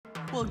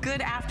Well,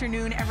 good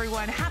afternoon,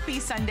 everyone. Happy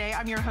Sunday.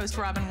 I'm your host,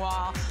 Robin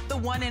Wall. The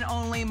one and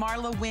only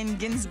MarlaWynne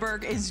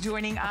Ginsburg is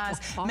joining us.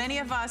 Many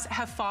of us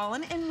have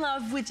fallen in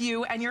love with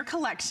you and your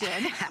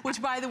collection,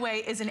 which, by the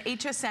way, is an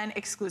HSN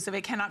exclusive.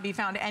 It cannot be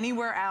found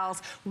anywhere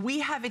else. We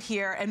have it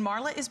here, and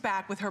Marla is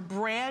back with her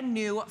brand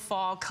new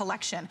fall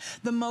collection.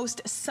 The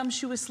most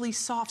sumptuously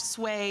soft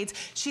suedes.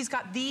 She's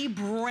got the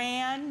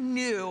brand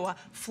new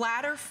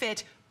flatter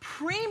fit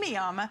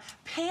premium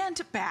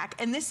pant back,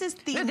 and this is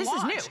the this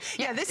launch. is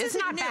new. Yeah, this is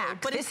not new,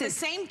 back, but it's the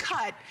same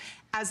cut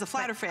as the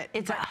flatter fit.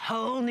 It's a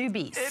whole new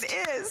beast.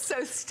 It is,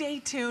 so stay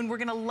tuned. We're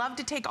gonna love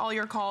to take all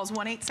your calls,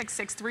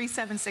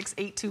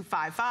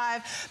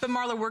 1-866-376-8255. But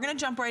Marla, we're gonna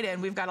jump right in.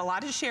 We've got a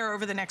lot to share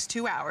over the next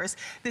 2 hours.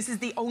 This is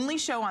the only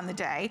show on the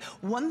day.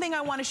 One thing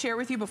I wanna share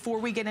with you before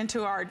we get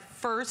into our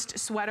first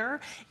sweater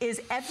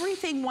is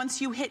everything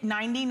once you hit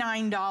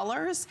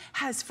 $99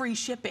 has free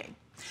shipping.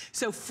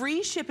 So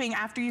free shipping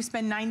after you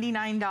spend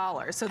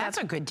 $99. So that's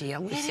a good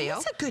deal, Lucille. It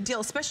is a good deal,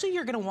 especially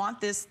you're gonna want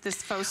this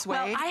faux suede.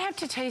 Well, I have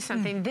to tell you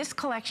something. This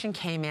collection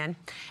came in,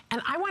 and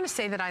I want to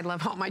say that I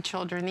love all my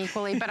children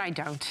equally, but I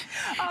don't.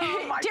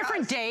 Oh my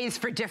Different days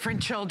for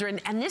different children.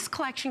 And this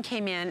collection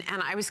came in,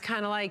 and I was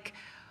kind of like,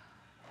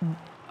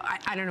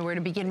 I don't know where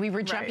to begin. We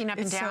were jumping up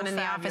and down in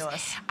the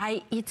office.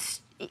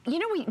 You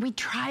know, we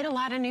tried a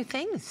lot of new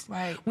things.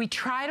 Right. We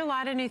tried a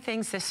lot of new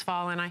things this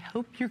fall, and I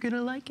hope you're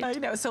gonna like it. I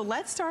know, so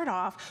let's start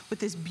off with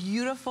this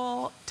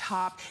beautiful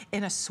top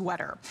in a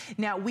sweater.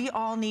 Now, we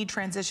all need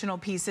transitional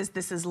pieces.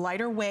 This is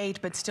lighter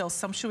weight, but still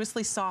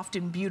sumptuously soft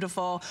and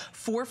beautiful.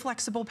 4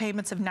 flexible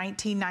payments of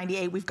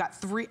 $19.98. We've got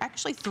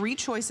actually three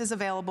choices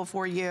available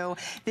for you.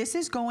 This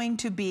is going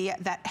to be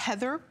that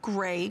heather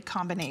gray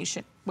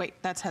combination. Wait,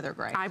 that's heather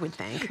gray. I would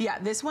think. Yeah,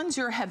 this one's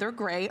your heather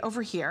gray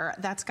over here.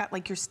 That's got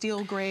like your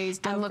steel grays,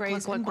 dove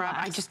grays, and Rob,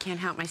 I just can't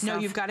help myself.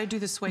 No, you've got to do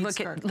the suede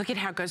skirt. Look at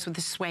how it goes with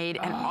the suede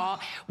and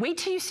all. Wait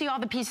till you see all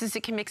the pieces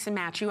that can mix and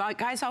match. You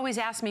guys always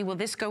ask me, will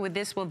this go with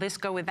this? Will this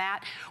go with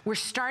that? We're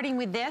starting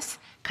with this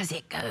because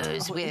it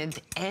goes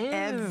with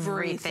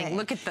everything.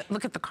 Look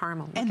at the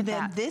caramel. Look and at then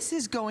that. this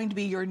is going to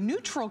be your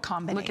neutral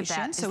combination. Look at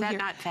that. So is that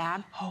not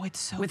fab? Oh, it's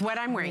so with what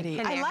I'm wearing.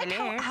 Hello, I like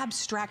how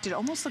abstract it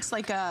almost looks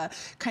like a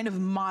kind of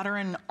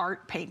modern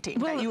art painting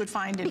that you would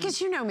find in.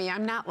 Because you know me,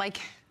 I'm not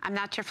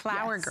your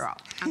flower girl,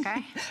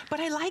 okay? But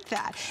I like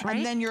that. Right?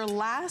 And then your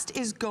last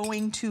is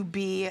going to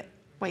be,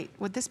 wait,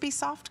 would this be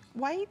soft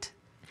white?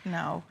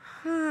 No.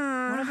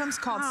 One of them's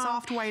called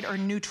soft white or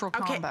neutral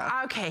combo.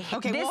 Okay.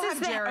 Okay, we'll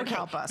have Jared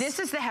help us. This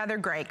is the heather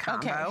gray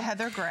combo. Okay,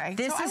 heather gray.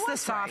 This is the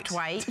soft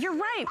white. You're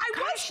right. I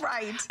was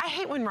right. I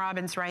hate when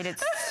Robin's right.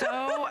 It's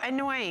so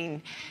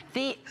annoying.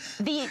 The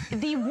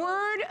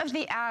word of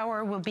the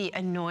hour will be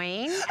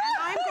annoying, and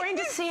I'm going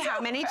to see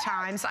how many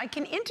times I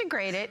can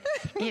integrate it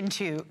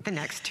into the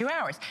next 2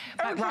 hours.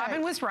 But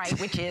Robin was right,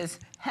 which is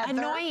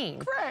annoying.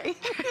 Gray.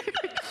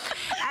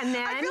 And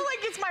then I feel like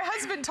it's my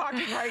husband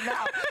talking right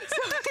now.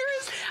 So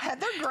there's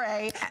heather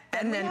gray,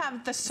 and then we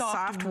have the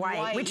soft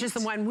white, which is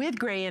the one with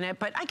gray in it,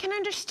 but I can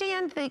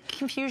understand the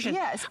confusion.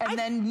 Yes, and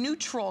then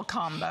neutral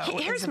combo.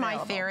 Here's my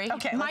theory.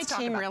 Okay, my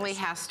team really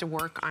has to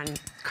work on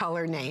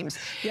color names.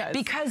 Yes.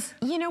 Because,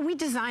 you know, we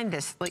designed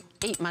this like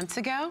 8 months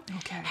ago.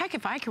 Okay. Heck,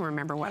 if I can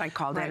remember what I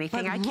called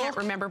anything, I can't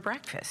remember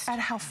breakfast. At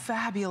how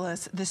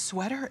fabulous the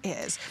sweater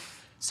is.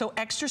 So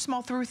extra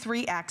small through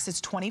 3X, it's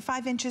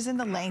 25 inches in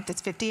the length,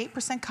 it's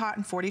 58%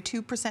 cotton,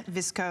 42%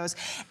 viscose.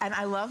 And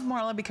I love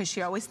Marla because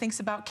she always thinks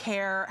about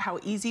care, how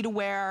easy to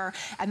wear,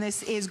 and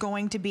this is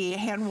going to be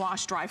hand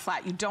wash, dry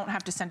flat. You don't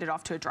have to send it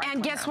off to a dry cleaner.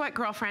 And guess what,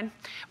 girlfriend?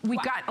 We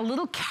got a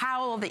little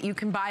cowl that you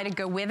can buy to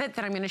go with it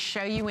that I'm gonna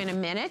show you in a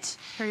minute.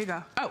 Here you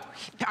go. Oh,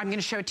 I'm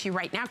gonna show it to you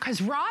right now because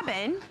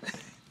Robin,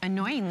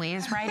 annoyingly,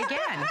 is right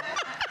again.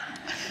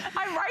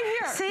 I'm right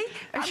here. See?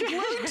 I'm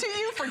glued to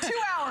you for 2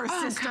 hours,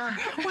 sister.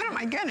 God. What am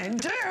I gonna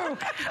do?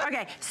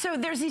 Okay, so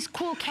there's these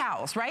cool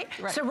cowls, right?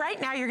 So right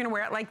now you're gonna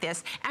wear it like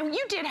this, and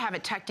you did have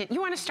it tucked in. You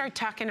wanna start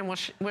tucking, and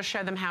we'll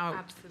show them how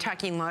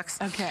tucking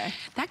looks. Okay.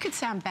 That could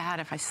sound bad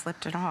if I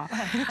slipped it off.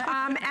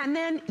 And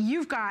then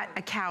you've got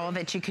a cowl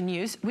that you can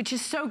use, which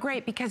is so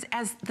great because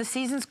as the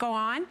seasons go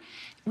on,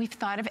 we've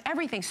thought of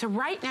everything. So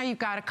right now you've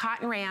got a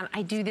cotton rayon.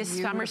 I do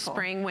this summer,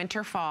 spring,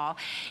 winter, fall.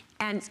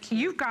 And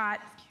you've got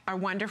a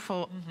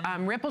wonderful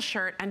ripple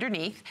shirt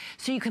underneath,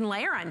 so you can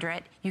layer under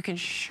it. You can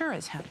sure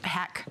as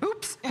heck,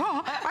 oops,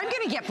 oh, I'm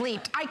gonna get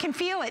bleeped. I can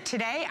feel it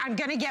today. I'm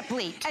gonna get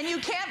bleeped. And you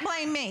can't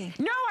blame me.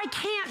 No, I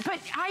can't,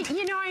 but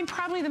you know, I'm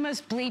probably the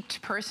most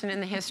bleeped person in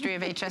the history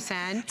of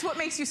HSN. It's what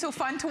makes you so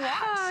fun to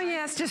watch. Oh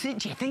yes, just,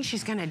 do you think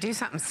she's gonna do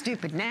something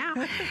stupid now?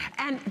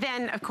 And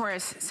then, of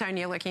course,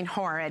 Sonia looking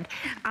horrid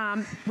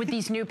with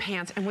these new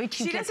pants. And wait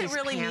till you get these pants in here.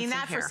 She doesn't really mean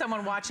that for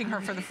someone watching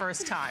her for the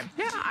first time.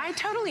 No, I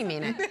totally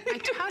mean it.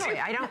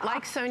 I don't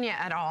like Sonia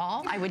at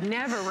all. I would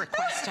never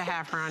request to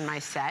have her on my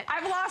set.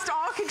 I've lost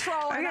all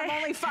control and I'm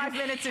only 5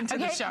 minutes into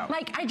the show.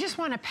 Like, I just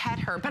want to pet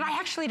her, but I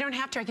actually don't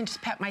have to. I can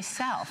just pet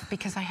myself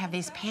because I have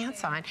these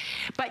pants on.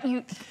 But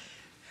you...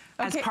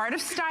 as part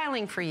of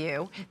styling for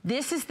you,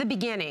 this is the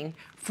beginning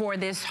for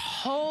this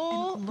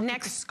whole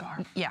next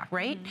scarf. Yeah,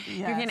 right? Yes.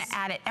 You're gonna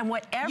add it. And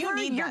whatever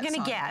you're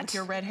gonna get, with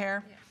your red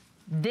hair.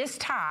 This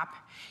top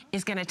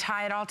is gonna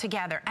tie it all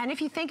together. And if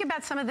you think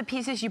about some of the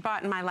pieces you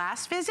bought in my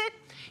last visit,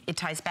 it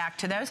ties back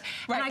to those.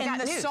 Right, and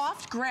the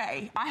soft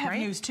gray, I have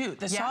news too.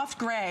 The soft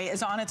gray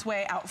is on its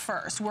way out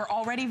first. We're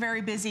already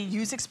very busy.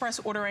 Use express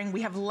ordering.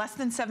 We have less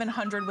than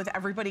 700 with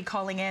everybody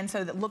calling in, so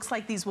it looks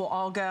like these will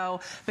all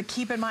go. But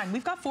keep in mind,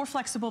 we've got 4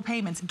 flexible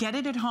payments. Get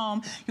it at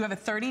home. You have a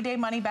 30-day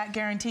money-back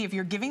guarantee. If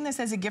you're giving this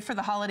as a gift for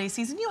the holiday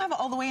season, you have it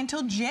all the way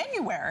until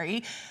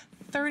January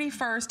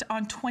 31st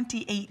on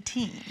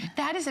 2018.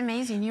 That is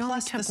amazing. You only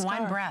took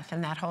one breath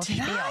in that whole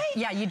spiel.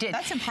 Yeah, you did.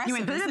 That's impressive. You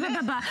went blah, blah,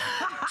 blah, blah,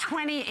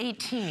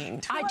 2018.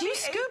 Do you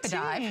scuba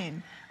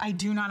dive? I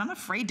do not. I'm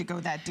afraid to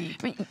go that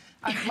deep. But,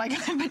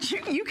 but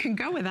you can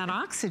go without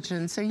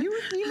oxygen, so you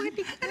might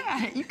be good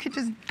at it. You could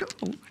just go.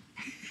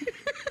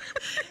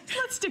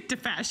 Let's stick to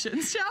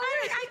fashion, shall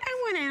we?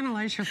 I want to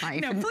analyze your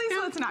life. No, please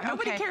let's not.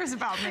 Nobody cares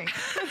about me.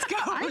 Let's go.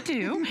 I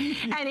do.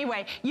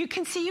 Anyway, you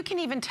can see you can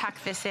even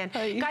tuck this in.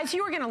 Guys,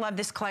 you are going to love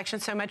this collection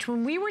so much.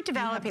 When we were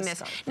developing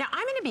this, now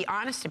I'm going to be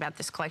honest about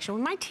this collection.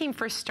 When my team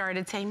first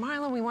started saying,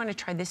 Marla, we want to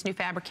try this new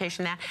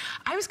fabrication, that,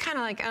 I was kind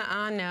of like,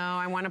 no,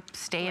 I want to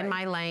stay in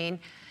my lane.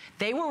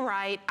 They were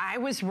right, I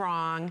was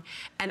wrong,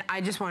 and I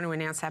just want to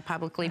announce that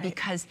publicly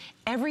because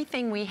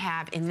everything we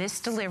have in this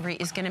delivery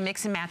is going to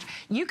mix and match.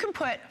 You can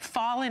put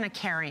fall in a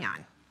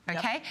carry-on.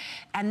 Okay?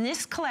 And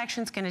this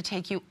collection's gonna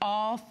take you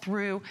all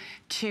through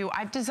to,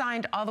 I've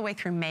designed all the way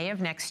through May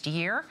of next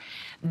year.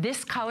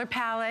 This color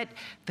palette,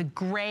 the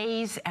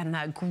grays and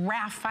the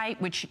graphite,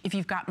 which if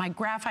you've got my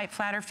graphite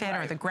flatter fit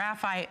or the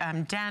graphite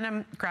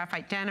denim,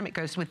 it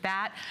goes with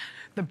that.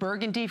 The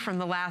burgundy from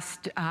the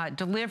last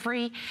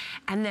delivery,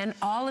 and then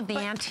all of the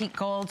antique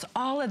golds,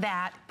 all of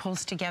that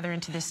pulls together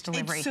into this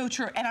delivery. It's so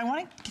true, and I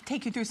want to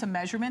take you through some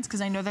measurements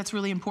because I know that's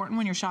really important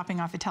when you're shopping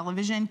off the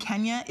television.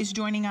 Kenya is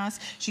joining us.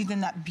 She's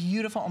in that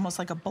beautiful, almost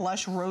like a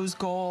blush rose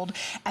gold,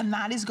 and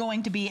that is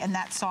going to be in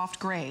that soft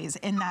grays,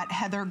 in that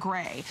heather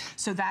gray.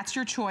 So that's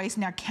your choice.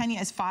 Now, Kenya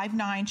is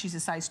 5'9", she's a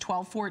size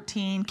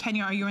 12-14.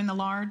 Kenya, are you in the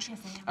large? Yes,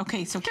 I am.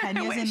 Okay, so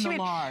Kenya's in the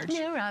large.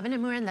 No, Robin,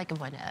 I'm wearing like a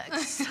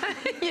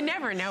 1X. You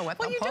never know what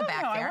they'll pull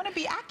back there. I want to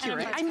be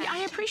accurate. I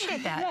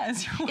appreciate that.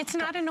 Yes, it's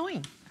not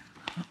annoying.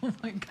 Oh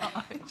my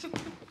gosh.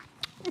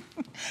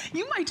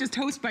 You might just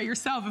host by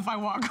yourself if I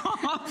walk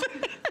off.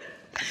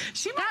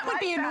 That would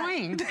be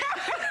annoying.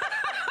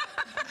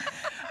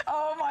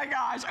 Oh my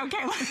gosh.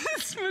 Okay,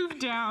 let's move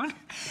down.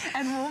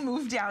 And we'll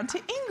move down to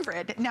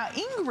Ingrid. Now,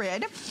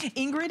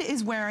 Ingrid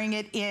is wearing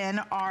it in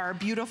our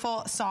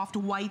beautiful soft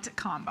white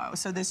combo.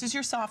 So this is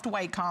your soft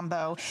white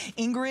combo.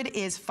 Ingrid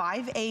is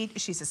 5'8".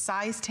 She's a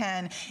size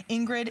 10.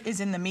 Ingrid is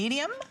in the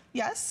medium.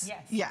 Yes?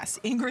 Yes. Yes.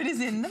 Ingrid is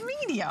in the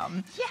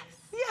medium. Yes.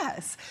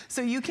 Yes.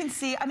 So you can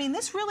see, I mean,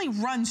 this really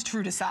runs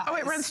true to size. Oh,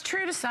 it runs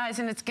true to size,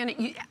 and it's gonna,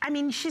 I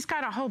mean, she's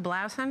got a whole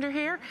blouse under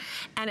here,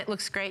 and it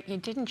looks great. You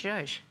didn't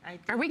zhuzh.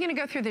 Are we gonna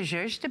go through the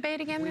zhuzh debate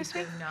again this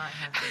week? We do not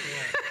have to do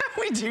it.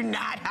 We do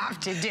not have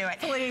to do it.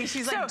 Please,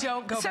 she's like,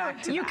 don't go back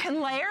to So you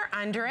can layer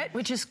under it,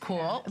 which is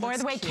cool, or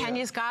the way cute.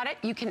 Kenya's got it,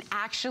 you can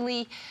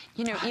actually,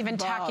 you know, even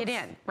tuck it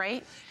in,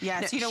 right?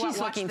 Yes, No, you know what, she's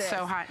looking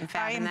so hot and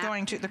fat in that. I am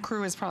going to, the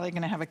crew is probably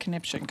gonna have a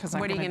conniption because I'm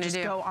gonna just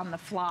go on the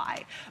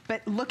fly.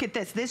 But look at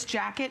this, this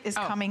jacket is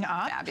coming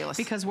up. Fabulous.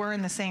 Because we're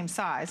in the same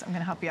size. I'm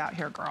gonna help you out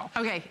here, girl.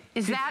 Okay,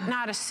 is that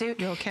not a suit?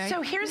 You okay?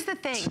 So here's the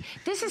thing.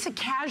 This is a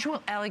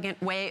casual,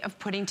 elegant way of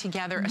putting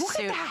together a suit. Look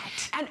at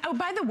that. And oh,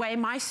 by the way,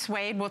 my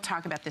suede, we'll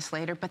talk about this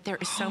later, but there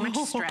is so much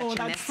stretch in this.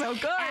 That's so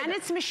good. And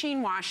it's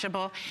machine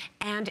washable,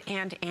 and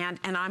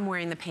I'm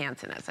wearing the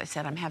pants, and as I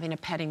said, I'm having a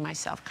petting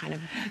myself kind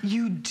of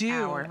You do.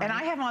 hour, And right?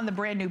 I have on the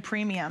brand new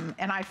premium,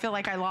 and I feel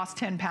like I lost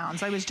 10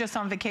 pounds. I was just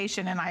on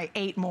vacation, and I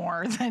ate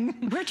more than...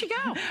 Where'd you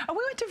go? Oh,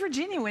 we went to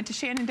Virginia, went to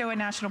Shenandoah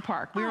National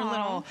Park. We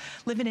were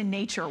living in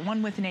nature,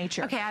 one with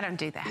nature. Okay, I don't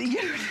do that.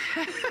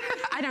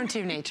 I don't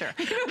do nature.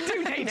 You don't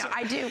do nature. No,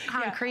 I do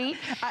concrete.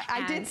 Yeah.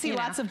 I did see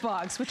lots of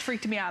bugs, which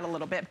freaked me out a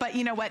little bit. But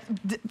you know what?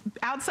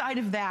 Outside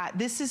of that,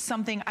 this is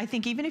something I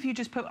think even if you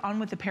just put on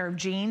with a pair of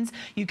jeans,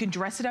 you can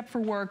dress it up for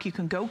work. You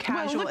can go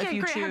casual if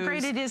you choose. How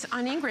great it is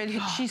on Ingrid.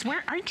 She's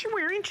wearing. Aren't you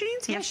wearing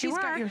jeans? Yes, you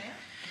are.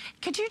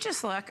 Could you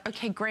just look?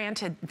 Okay,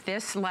 granted,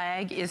 this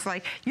leg is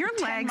like your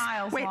 10 legs.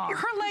 miles wait, long.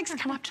 her legs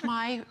come up to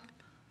my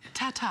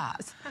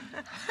tatas.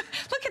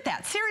 Look at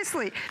that.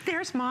 Seriously,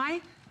 there's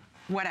my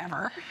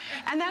whatever,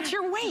 and that's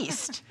your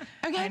waist.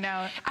 Okay. I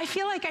know. I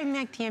feel like I'm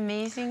like the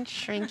amazing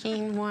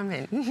shrinking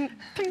woman.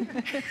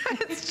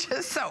 It's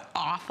just so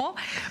awful.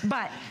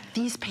 But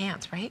these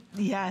pants, right?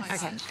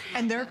 Yes. Okay.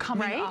 And they're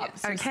coming up,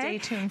 so stay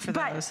tuned for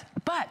those.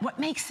 But what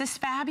makes this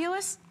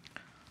fabulous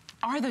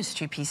are those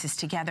two pieces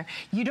together.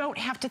 You don't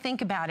have to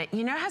think about it.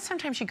 You know how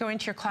sometimes you go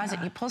into your closet,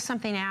 you pull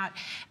something out,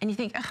 and you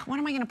think, ugh, what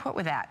am I gonna put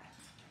with that?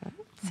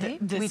 See,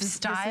 we've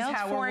styled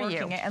for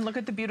you. And look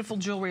at the beautiful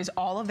jewelry. It's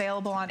all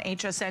available on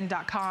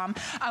hsn.com.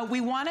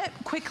 We wanna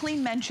quickly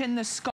mention the scarf.